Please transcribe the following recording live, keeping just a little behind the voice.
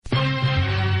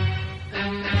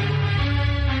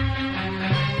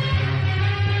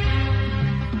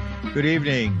Good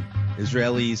evening.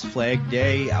 Israelis Flag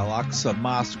Day, Al-Aqsa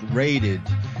Mosque raided.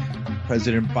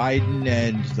 President Biden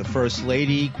and the First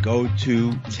Lady go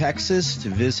to Texas to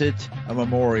visit a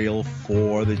memorial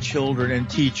for the children and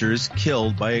teachers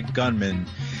killed by a gunman.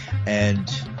 And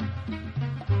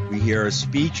we hear a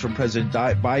speech from President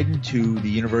Biden to the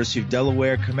University of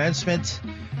Delaware commencement,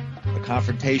 a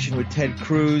confrontation with Ted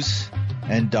Cruz,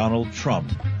 and Donald Trump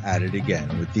at it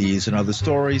again. With these and other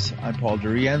stories, I'm Paul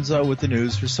DeRienzo with the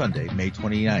news for Sunday, May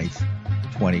 29th,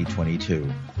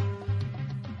 2022.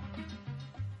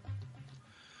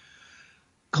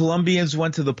 Columbians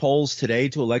went to the polls today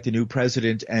to elect a new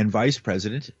president and vice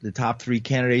president. The top three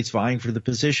candidates vying for the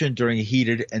position during a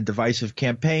heated and divisive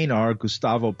campaign are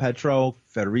Gustavo Petro,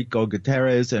 Federico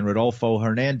Gutierrez, and Rodolfo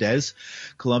Hernandez.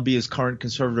 Colombia's current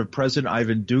conservative president,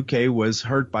 Ivan Duque, was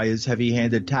hurt by his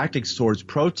heavy-handed tactics towards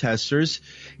protesters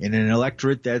in an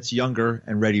electorate that's younger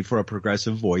and ready for a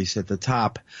progressive voice at the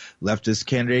top. Leftist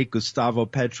candidate Gustavo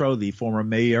Petro, the former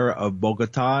mayor of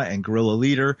Bogota and guerrilla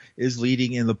leader, is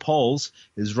leading in the polls.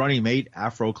 His running mate,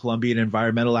 Afro-Colombian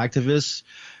environmental activist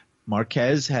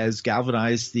Marquez, has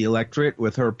galvanized the electorate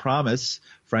with her promise.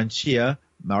 Francia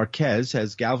Marquez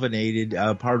has galvanized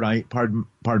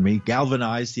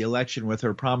the election with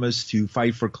her promise to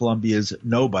fight for Colombia's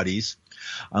nobodies.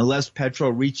 Unless Petro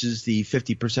reaches the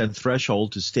 50%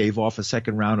 threshold to stave off a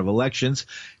second round of elections,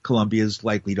 Colombia is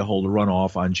likely to hold a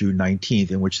runoff on June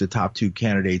 19th, in which the top two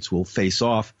candidates will face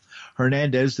off.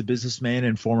 Hernandez, the businessman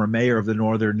and former mayor of the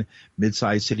northern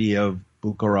mid-sized city of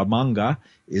Bucaramanga,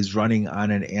 is running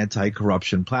on an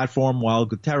anti-corruption platform, while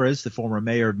Gutierrez, the former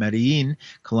mayor of Medellin,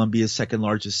 Colombia's second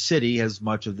largest city, has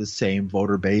much of the same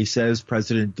voter base as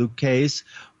President Duque's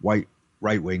white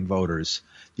right-wing voters.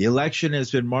 The election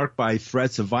has been marked by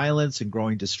threats of violence and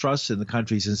growing distrust in the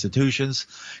country's institutions.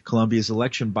 Colombia's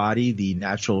election body, the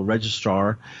National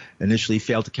Registrar, initially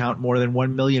failed to count more than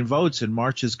 1 million votes in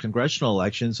March's congressional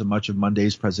elections, and much of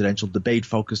Monday's presidential debate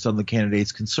focused on the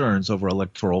candidates' concerns over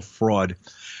electoral fraud.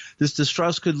 This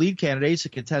distrust could lead candidates to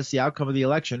contest the outcome of the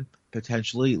election,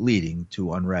 potentially leading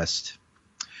to unrest.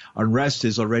 Unrest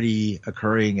is already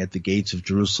occurring at the gates of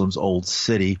Jerusalem's Old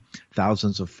City.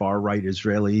 Thousands of far-right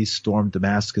Israelis stormed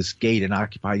Damascus Gate and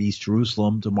occupied East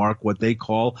Jerusalem to mark what they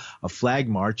call a flag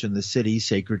march in the city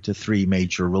sacred to three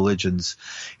major religions.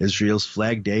 Israel's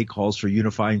Flag Day calls for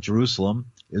unifying Jerusalem.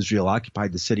 Israel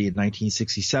occupied the city in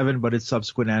 1967, but its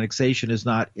subsequent annexation is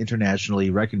not internationally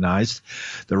recognized.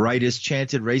 The right has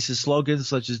chanted racist slogans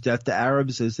such as "Death to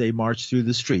Arabs" as they march through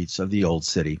the streets of the Old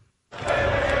City.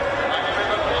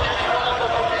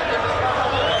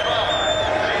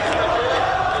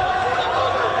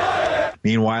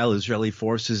 Meanwhile, Israeli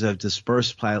forces have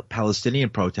dispersed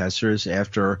Palestinian protesters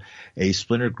after a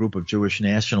splinter group of Jewish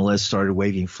nationalists started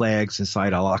waving flags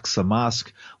inside Al-Aqsa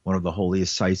Mosque, one of the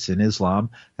holiest sites in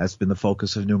Islam. That's been the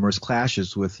focus of numerous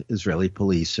clashes with Israeli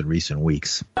police in recent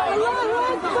weeks.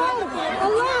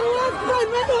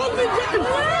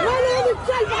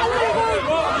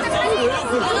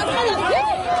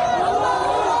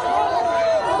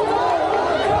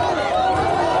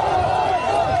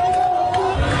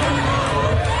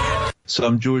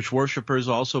 Some Jewish worshippers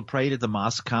also prayed at the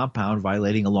mosque compound,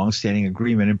 violating a long-standing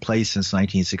agreement in place since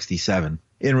 1967.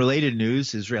 In related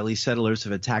news, Israeli settlers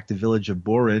have attacked the village of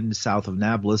Burin, south of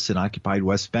Nablus, in occupied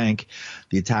West Bank.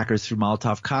 The attackers threw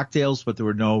Molotov cocktails, but there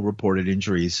were no reported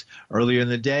injuries. Earlier in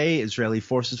the day, Israeli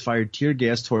forces fired tear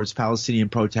gas towards Palestinian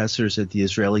protesters at the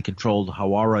Israeli-controlled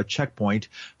Hawara checkpoint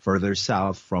further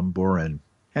south from Burin.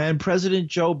 And President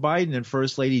Joe Biden and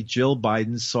First Lady Jill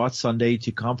Biden sought Sunday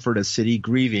to comfort a city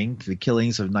grieving the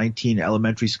killings of 19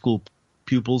 elementary school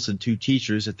pupils and 2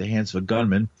 teachers at the hands of a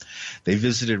gunman. They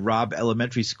visited Robb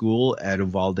Elementary School at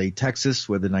Uvaldi, Texas,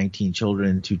 where the 19 children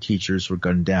and 2 teachers were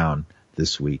gunned down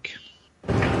this week.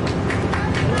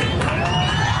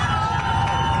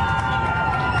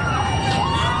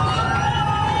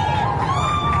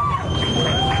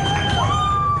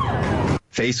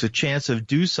 Faced with chance of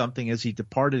do something as he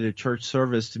departed a church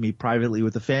service to meet privately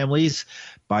with the families,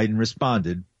 Biden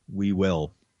responded, "We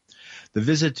will." The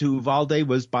visit to Uvaldi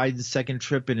was Biden's second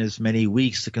trip in as many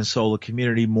weeks to console a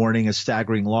community mourning a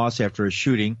staggering loss after a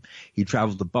shooting. He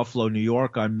traveled to Buffalo, New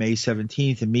York on May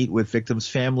 17th to meet with victims'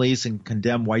 families and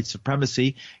condemn white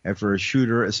supremacy after a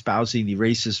shooter espousing the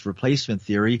racist replacement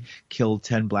theory killed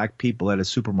 10 black people at a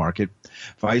supermarket.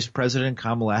 Vice President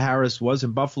Kamala Harris was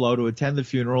in Buffalo to attend the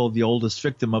funeral of the oldest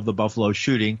victim of the Buffalo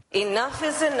shooting. Enough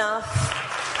is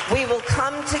enough. We will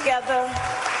come together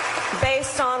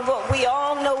based on what we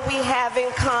all know we have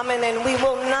in common, and we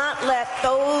will not let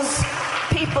those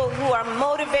people who are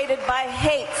motivated by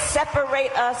hate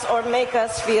separate us or make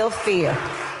us feel fear.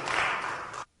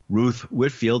 Ruth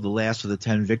Whitfield, the last of the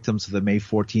 10 victims of the May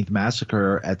 14th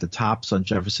massacre at the Tops on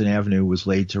Jefferson Avenue, was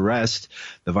laid to rest.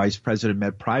 The vice president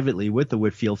met privately with the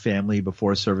Whitfield family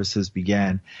before services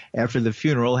began. After the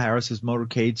funeral, Harris's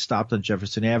motorcade stopped on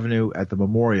Jefferson Avenue at the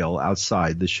memorial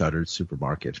outside the shuttered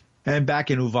supermarket. And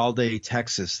back in Uvaldi,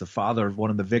 Texas, the father of one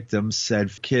of the victims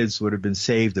said kids would have been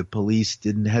saved if police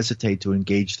didn't hesitate to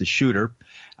engage the shooter.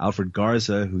 Alfred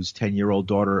Garza, whose 10-year-old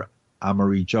daughter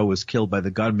Amarie Jo was killed by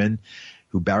the gunman,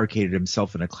 who barricaded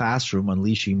himself in a classroom,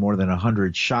 unleashing more than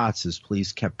 100 shots as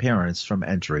police kept parents from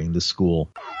entering the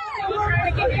school.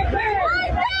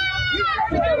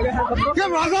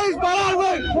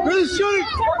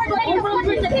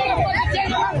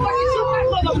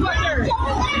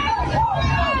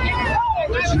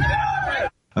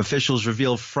 Officials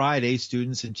revealed Friday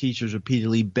students and teachers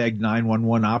repeatedly begged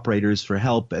 911 operators for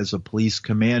help as a police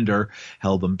commander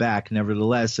held them back.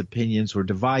 Nevertheless, opinions were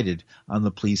divided on the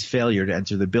police failure to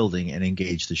enter the building and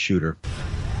engage the shooter.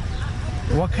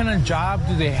 What kind of job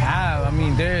do they have? I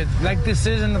mean, they're like this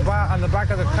is on the back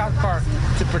of the cop car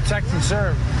to protect and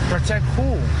serve. Protect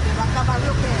who?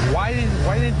 Why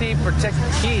didn't they protect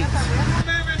kids?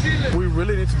 We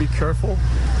really need to be careful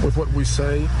with what we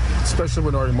say, especially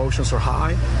when our emotions are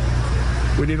high.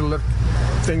 We need to let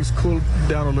things cool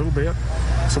down a little bit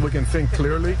so we can think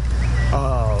clearly.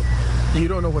 You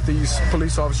don't know what these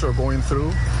police officers are going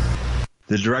through.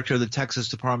 The director of the Texas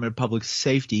Department of Public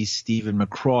Safety, Stephen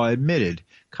McCraw, admitted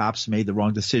cops made the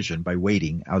wrong decision by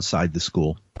waiting outside the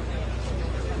school.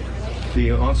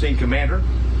 The on-scene commander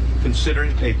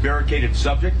considered a barricaded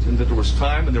subject and that there was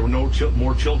time and there were no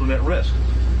more children at risk.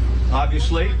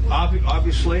 Obviously,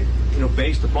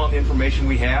 based upon the information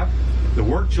we have, there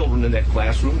were children in that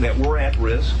classroom that were at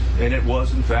risk, and it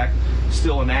was, in fact,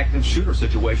 still an active shooter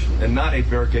situation and not a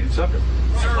barricaded subject.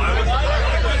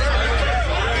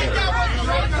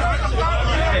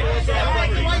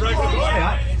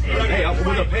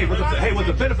 With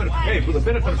the benefit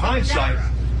of hindsight,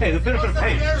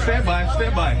 stand by,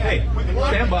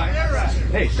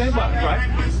 right?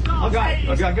 I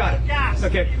got it.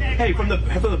 Okay. Hey, for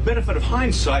the benefit of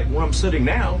hindsight, where I'm sitting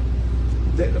now,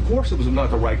 of course it was not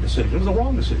the right decision. It was the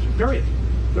wrong decision, period.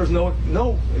 There's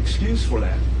no excuse for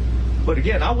that. But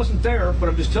again, I wasn't there, but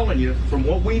I'm just telling you, from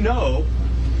what we know,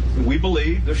 we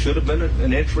believe there should have been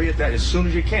an entry at that as soon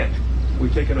as you can. We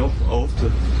take an oath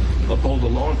to uphold the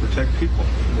law and protect people.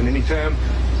 And anytime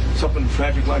something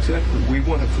tragic like that, we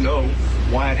want to know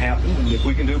why it happened and if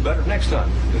we can do better next time,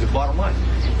 is the bottom line.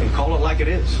 And call it like it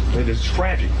is. It is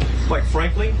tragic. Quite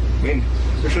frankly, I mean,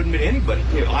 there shouldn't be anybody.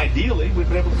 Ideally, we've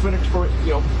been able to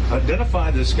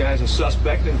identify this guy as a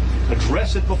suspect and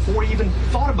address it before he even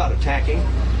thought about attacking,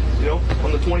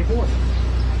 on the 24th.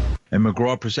 And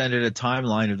McGraw presented a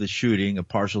timeline of the shooting, a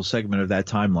partial segment of that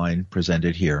timeline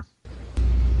presented here.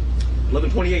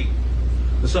 11:28,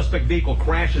 the suspect vehicle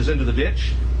crashes into the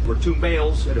ditch. There were two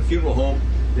males at a funeral home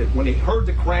that when they heard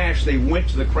the crash, they went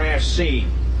to the crash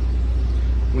scene.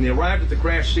 When they arrived at the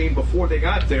crash scene, before they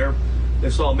got there, they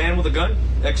saw a man with a gun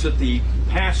exit the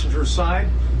passenger side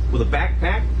with a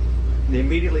backpack, and they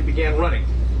immediately began running.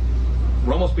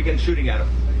 Ramos began shooting at him.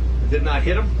 It did not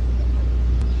hit him.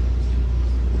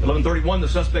 11:31, the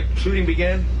suspect shooting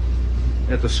began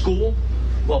at the school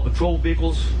while patrol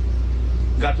vehicles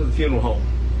got to the funeral home.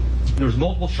 There was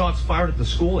multiple shots fired at the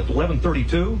school at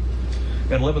 11:32,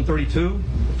 at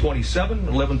 11:32:27,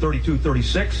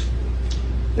 11:32:36.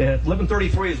 At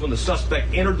 11:33 is when the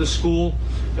suspect entered the school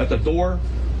at the door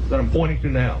that I'm pointing to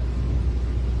now.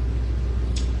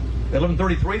 At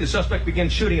 11:33, the suspect began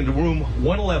shooting into room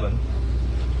 111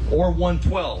 or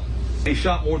 112. He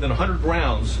shot more than 100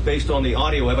 rounds based on the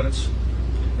audio evidence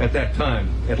at that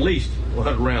time, at least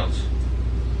 100 rounds.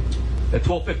 At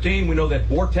 12:15, we know that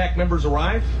BORTAC members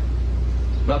arrive.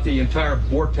 Not the entire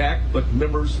BORTAC, but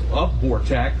members of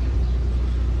BORTAC,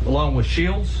 along with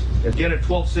Shields. Again, at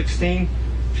 12:16,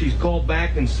 she's called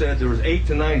back and said there was 8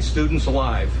 to 9 students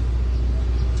alive.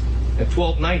 At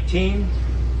 12:19,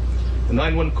 the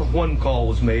 911 call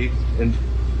was made, and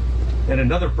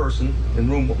another person in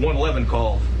room 111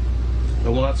 called. I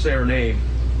will not say her name.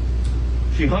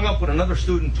 She hung up when another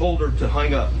student told her to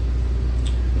hang up.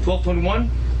 At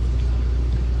 12:21,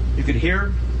 you could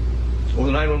hear over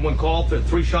the 911 call that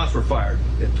 3 shots were fired.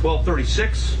 At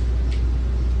 12:36,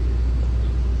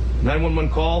 911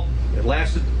 call, it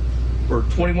lasted for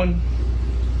 21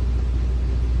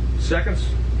 seconds.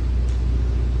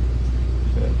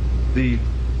 The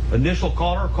initial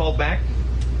caller called back,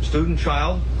 student,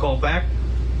 child, called back,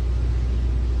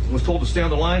 was told to stay on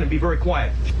the line and be very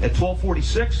quiet. At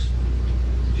 12:46,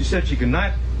 she said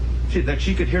that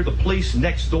she could hear the police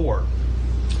next door.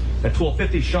 At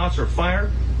 12:50, shots are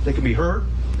fired. They can be heard.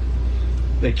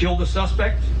 They killed the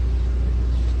suspect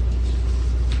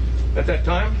at that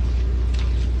time.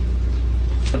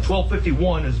 At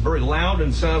 12:51 is very loud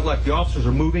and sounds like the officers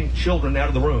are moving children out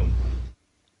of the room.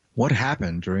 What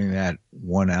happened during that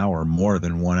 1 hour, more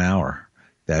than 1 hour,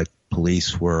 that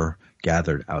police were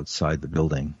gathered outside the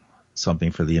building?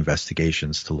 Something for the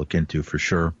investigations to look into for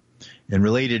sure. In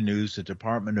related news, the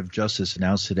Department of Justice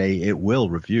announced today it will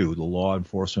review the law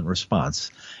enforcement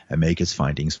response and make its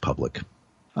findings public.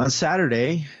 On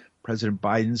Saturday, President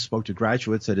Biden spoke to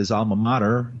graduates at his alma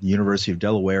mater, the University of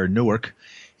Delaware in Newark.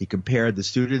 He compared the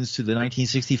students to the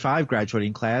 1965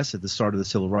 graduating class at the start of the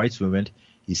Civil Rights Movement.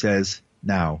 He says,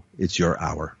 now it's your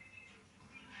hour.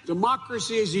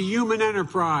 Democracy is a human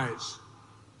enterprise.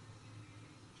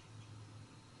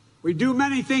 We do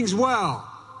many things well.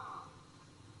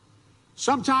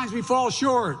 Sometimes we fall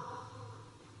short.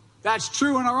 That's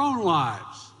true in our own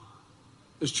lives.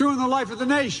 It's true in the life of the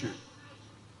nation.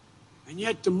 And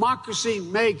yet democracy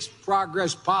makes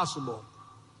progress possible.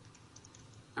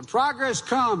 And progress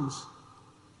comes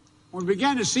when we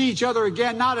begin to see each other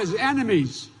again, not as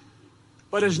enemies,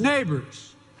 but as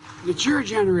neighbors. And it's your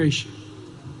generation,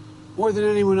 more than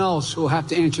anyone else, who will have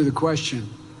to answer the question,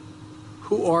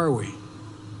 who are we?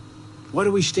 What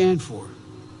do we stand for?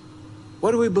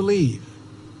 What do we believe?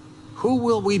 Who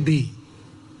will we be?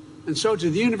 And so to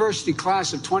the university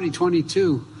class of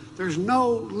 2022, there's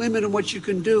no limit on what you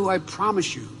can do, I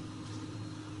promise you.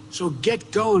 So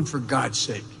get going, for God's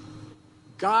sake.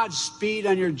 Godspeed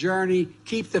on your journey.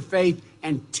 Keep the faith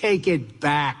and take it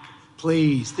back,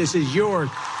 please. This is yours.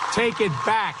 Take it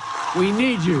back. We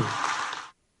need you.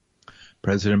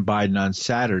 President Biden on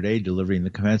Saturday delivering the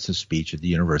commencement speech at the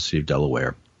University of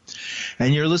Delaware.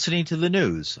 And you're listening to the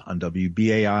news on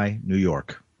WBAI New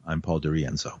York. I'm Paul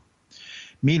DeRienzo.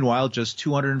 Meanwhile, just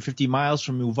 250 miles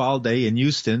from Uvaldi in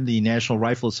Houston, the National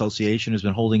Rifle Association has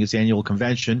been holding its annual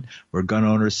convention where gun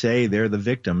owners say they're the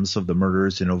victims of the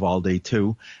murders in Uvaldi,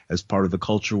 too. As part of the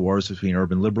culture wars between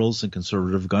urban liberals and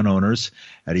conservative gun owners,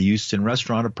 at a Houston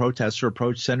restaurant, a protester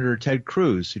approached Senator Ted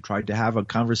Cruz, who tried to have a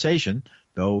conversation,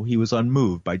 though he was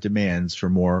unmoved by demands for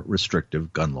more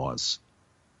restrictive gun laws.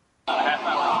 I have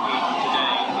a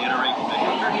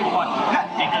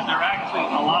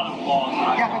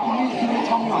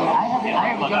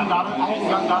young daughter. Can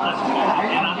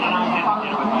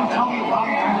you tell me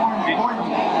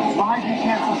why you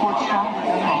can't support stronger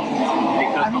gun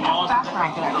laws?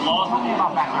 Background. Tell me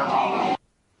about background.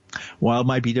 While it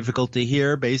might be difficult to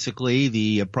hear, basically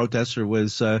the protester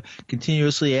was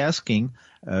continuously asking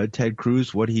Ted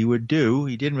Cruz what he would do.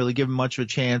 He didn't really give him much of a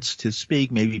chance to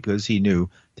speak, maybe because he knew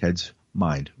Ted's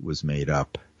mind was made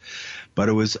up. But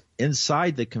it was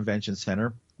inside the convention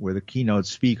center where the keynote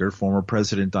speaker, former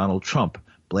President Donald Trump,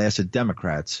 blasted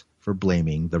Democrats for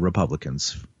blaming the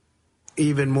Republicans.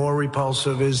 Even more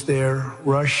repulsive is their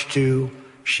rush to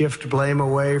shift blame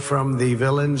away from the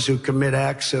villains who commit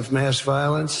acts of mass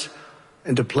violence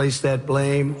and to place that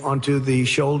blame onto the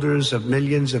shoulders of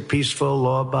millions of peaceful,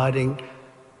 law-abiding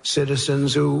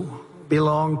citizens who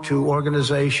belong to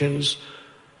organizations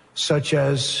such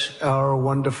as our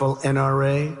wonderful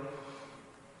NRA.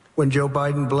 When Joe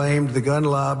Biden blamed the gun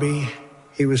lobby,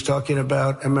 he was talking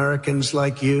about Americans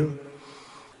like you,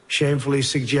 shamefully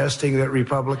suggesting that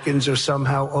Republicans are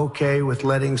somehow okay with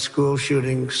letting school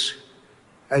shootings.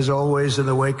 As always, in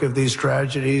the wake of these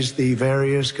tragedies, the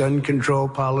various gun control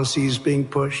policies being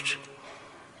pushed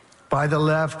by the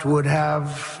left would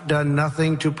have done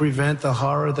nothing to prevent the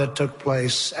horror that took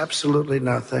place. Absolutely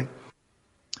nothing.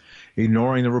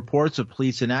 Ignoring the reports of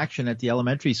police inaction at the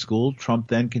elementary school, Trump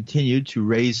then continued to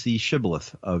raise the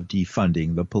shibboleth of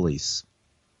defunding the police.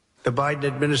 The Biden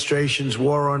administration's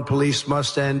war on police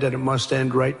must end, and it must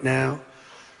end right now.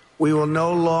 We will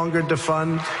no longer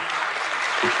defund.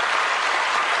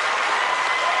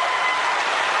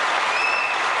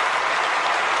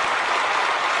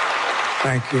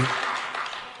 Thank you.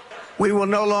 We will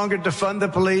no longer defund the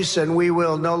police, and we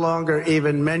will no longer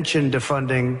even mention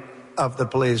defunding of the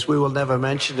police. We will never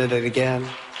mention it again.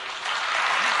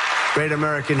 Great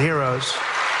American heroes.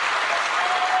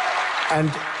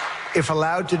 And if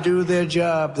allowed to do their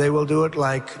job, they will do it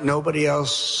like nobody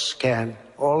else can.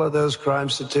 All of those crime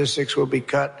statistics will be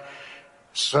cut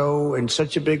so in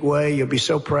such a big way. You'll be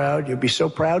so proud. You'll be so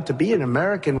proud to be an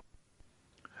American.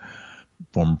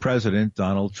 Former President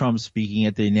Donald Trump speaking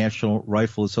at the National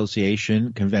Rifle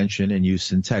Association convention in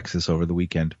Houston, Texas over the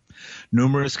weekend.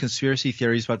 Numerous conspiracy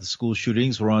theories about the school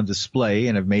shootings were on display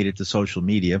and have made it to social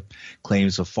media.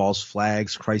 Claims of false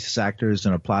flags, crisis actors,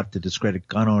 and a plot to discredit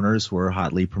gun owners were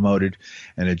hotly promoted,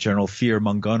 and a general fear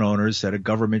among gun owners that a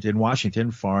government in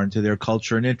Washington foreign to their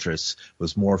culture and interests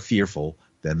was more fearful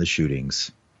than the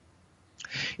shootings.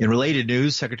 In related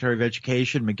news, Secretary of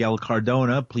Education Miguel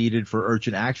Cardona pleaded for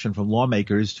urgent action from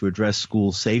lawmakers to address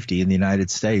school safety in the United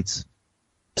States.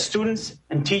 Students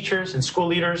and teachers and school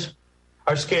leaders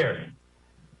are scared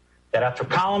that after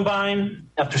Columbine,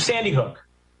 after Sandy Hook,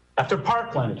 after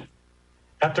Parkland,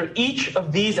 after each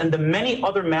of these and the many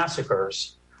other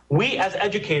massacres, we as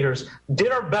educators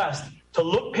did our best to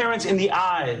look parents in the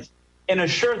eyes and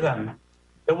assure them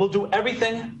that we'll do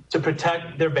everything to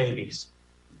protect their babies.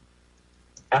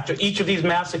 After each of these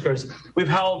massacres, we've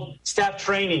held staff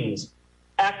trainings,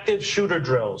 active shooter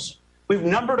drills. We've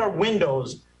numbered our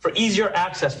windows for easier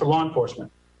access for law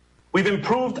enforcement. We've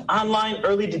improved online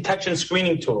early detection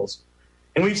screening tools,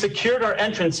 and we've secured our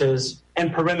entrances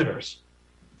and perimeters.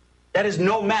 That is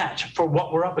no match for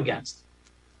what we're up against.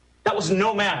 That was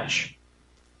no match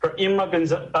for Irma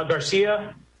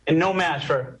Garcia and no match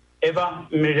for Eva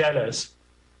Mireles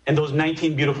and those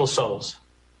 19 beautiful souls.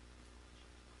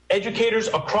 Educators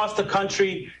across the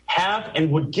country have and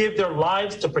would give their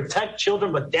lives to protect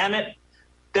children, but damn it,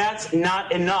 that's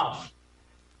not enough.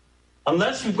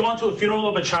 Unless you've gone to a funeral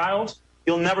of a child,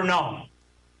 you'll never know.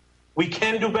 We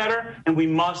can do better, and we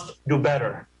must do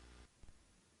better.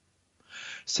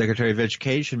 Secretary of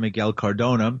Education Miguel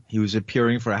Cardona, he was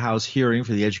appearing for a House hearing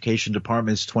for the Education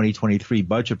Department's 2023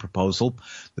 budget proposal.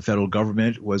 The federal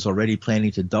government was already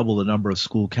planning to double the number of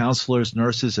school counselors,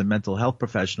 nurses, and mental health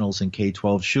professionals in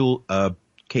K-12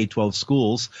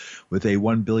 schools with a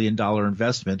 $1 billion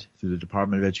investment through the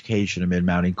Department of Education amid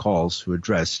mounting calls to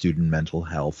address student mental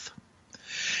health.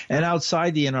 And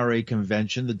outside the NRA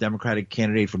convention, the Democratic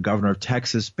candidate for governor of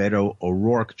Texas, Beto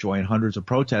O'Rourke, joined hundreds of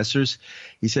protesters.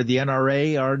 He said the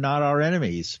NRA are not our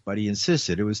enemies, but he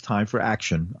insisted it was time for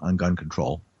action on gun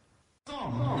control.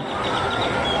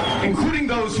 Including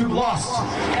those who've lost,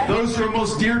 those who are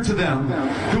most dear to them,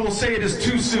 who will say it is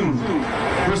too soon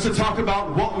for us to talk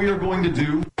about what we are going to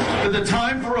do. That the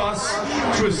time for us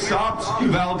to have stopped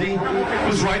Uvaldi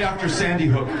was right after Sandy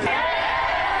Hook.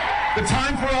 The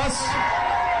time for us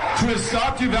to have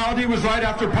stopped Uvaldi was right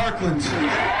after Parkland.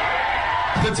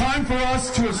 The time for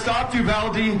us to have stopped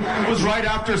Uvaldi was right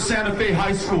after Santa Fe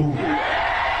High School.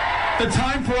 The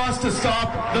time for us to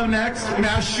stop the next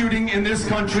mass shooting in this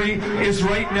country is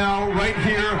right now, right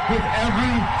here, with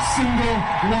every single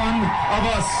one of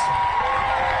us.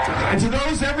 And to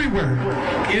those everywhere,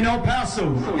 in El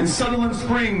Paso, in Sutherland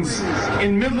Springs,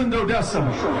 in Midland, Odessa,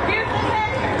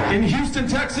 in Houston,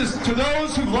 Texas, to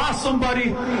those who've lost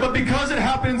somebody, but because it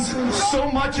happens so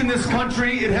much in this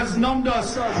country, it has numbed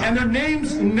us, and their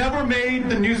names never made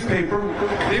the newspaper.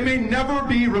 They may never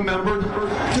be remembered.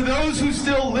 To those who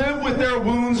still live with their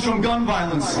wounds from gun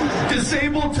violence,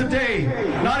 disabled today,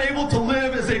 not able to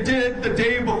live as they did the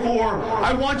day before,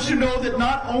 I want you to know that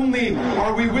not only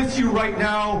are we with you right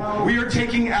now, we are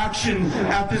taking action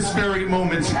at this very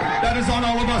moment. That is on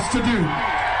all of us to do.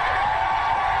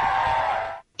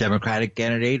 Democratic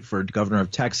candidate for governor of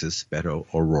Texas, Beto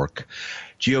O'Rourke.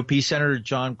 GOP Senator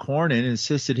John Cornyn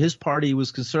insisted his party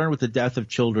was concerned with the death of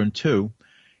children, too.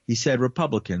 He said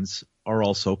Republicans are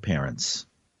also parents.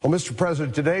 Well, Mr.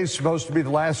 President, today is supposed to be the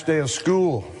last day of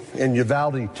school in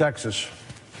Uvaldi, Texas.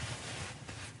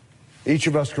 Each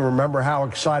of us can remember how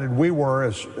excited we were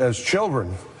as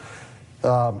children,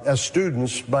 as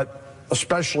students, but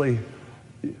especially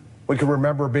we can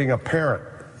remember being a parent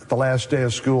at the last day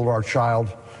of school our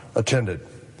child attended.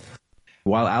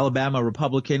 While Alabama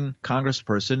Republican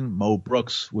Congressperson Mo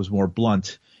Brooks was more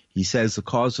blunt, he says the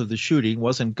cause of the shooting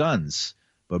wasn't guns,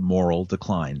 but moral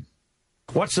decline.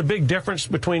 What's the big difference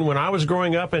between when I was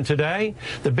growing up and today?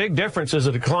 The big difference is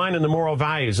a decline in the moral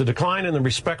values, a decline in the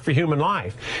respect for human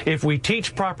life. If we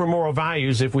teach proper moral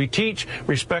values, if we teach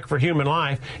respect for human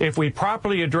life, if we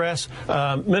properly address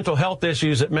mental health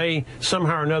issues that may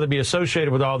somehow or another be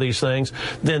associated with all these things,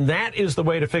 then that is the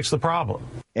way to fix the problem.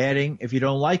 Adding, if you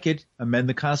don't like it, amend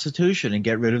the Constitution and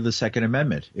get rid of the Second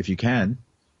Amendment, if you can.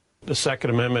 The Second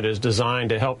Amendment is designed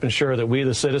to help ensure that we,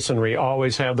 the citizenry,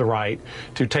 always have the right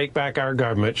to take back our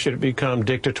government should it become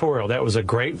dictatorial. That was a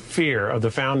great fear of the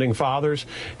Founding Fathers,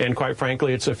 and quite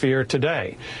frankly, it's a fear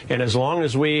today. And as long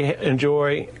as we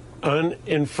enjoy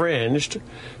uninfringed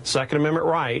Second Amendment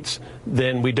rights,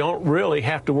 then we don't really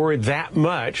have to worry that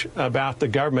much about the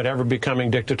government ever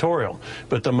becoming dictatorial.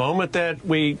 But the moment that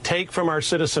we take from our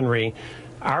citizenry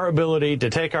our ability to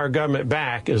take our government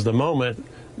back is the moment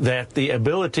that the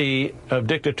ability of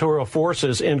dictatorial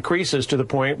forces increases to the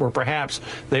point where perhaps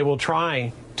they will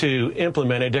try to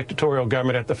implement a dictatorial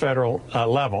government at the federal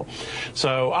level.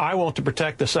 So I want to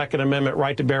protect the Second Amendment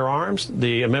right to bear arms.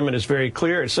 The amendment is very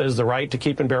clear. It says the right to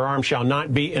keep and bear arms shall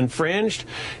not be infringed.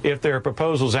 If there are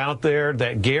proposals out there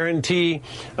that guarantee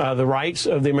the rights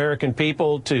of the American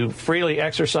people to freely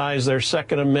exercise their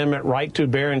Second Amendment right to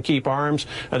bear and keep arms,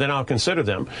 then I'll consider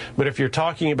them. But if you're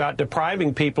talking about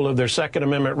depriving people of their Second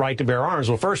Amendment right to bear arms,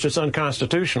 well, first, it's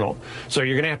unconstitutional. So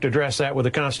you're going to have to address that with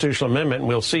a constitutional amendment, and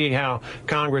we'll see how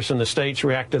Congress and the states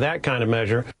react to that kind of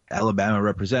measure. Alabama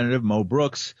Representative Mo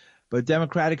Brooks, but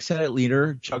Democratic Senate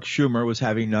leader Chuck Schumer was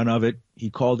having none of it. He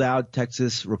called out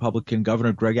Texas Republican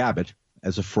Governor Greg Abbott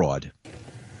as a fraud.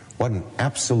 What an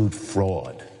absolute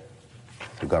fraud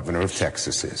the governor of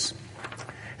Texas is.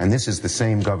 And this is the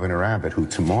same Governor Abbott who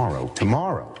tomorrow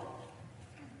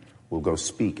will go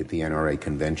speak at the NRA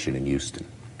convention in Houston.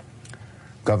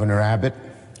 Governor Abbott,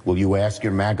 will you ask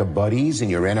your MAGA buddies and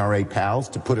your NRA pals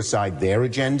to put aside their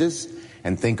agendas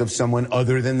and think of someone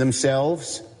other than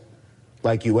themselves,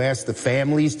 like you asked the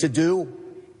families to do?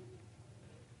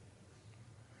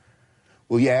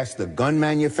 Will you ask the gun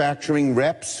manufacturing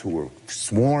reps who will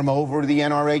swarm over to the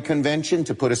NRA convention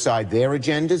to put aside their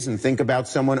agendas and think about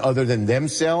someone other than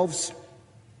themselves?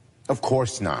 Of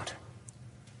course not.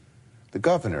 The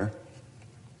Governor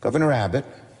Abbott,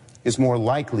 is more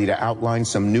likely to outline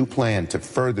some new plan to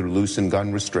further loosen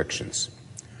gun restrictions.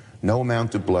 No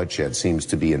amount of bloodshed seems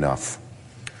to be enough.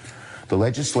 The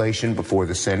legislation before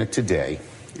the Senate today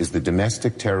is the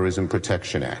Domestic Terrorism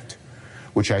Protection Act,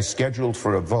 which I scheduled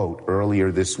for a vote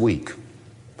earlier this week,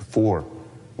 before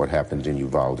what happened in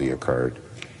Uvaldi occurred.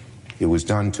 It was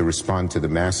done to respond to the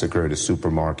massacre at a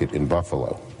supermarket in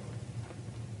Buffalo.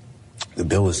 The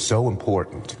bill is so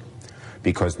important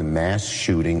because the mass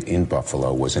shooting in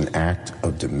Buffalo was an act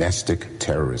of domestic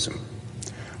terrorism.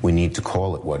 We need to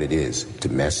call it what it is,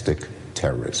 domestic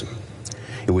terrorism.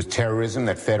 It was terrorism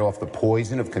that fed off the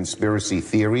poison of conspiracy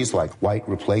theories like white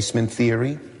replacement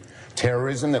theory,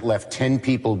 terrorism that left 10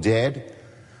 people dead,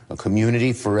 a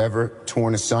community forever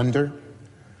torn asunder.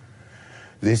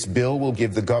 This bill will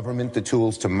give the government the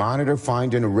tools to monitor,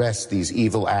 find, and arrest these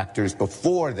evil actors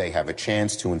before they have a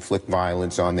chance to inflict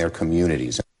violence on their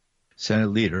communities.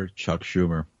 Senate Leader Chuck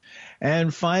Schumer.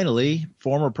 And finally,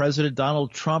 former President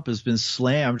Donald Trump has been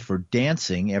slammed for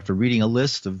dancing after reading a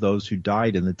list of those who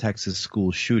died in the Texas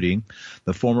school shooting.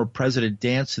 The former president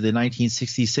danced to the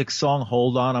 1966 song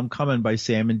Hold On, I'm Coming by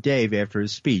Sam and Dave after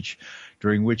his speech,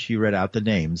 during which he read out the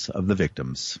names of the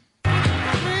victims.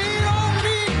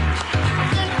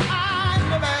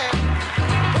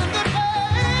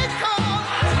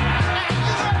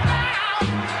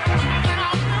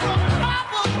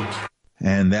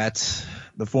 And that's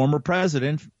the former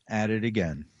president at it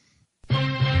again.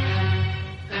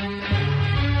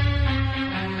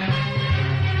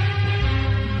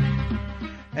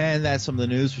 And that's some of the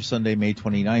news for Sunday, May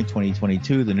 29,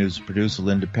 2022. The news producer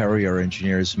Linda Perry, our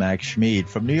engineer is Max Schmid.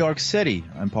 From New York City,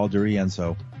 I'm Paul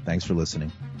DeRienzo. Thanks for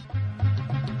listening.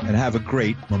 And have a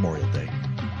great Memorial Day.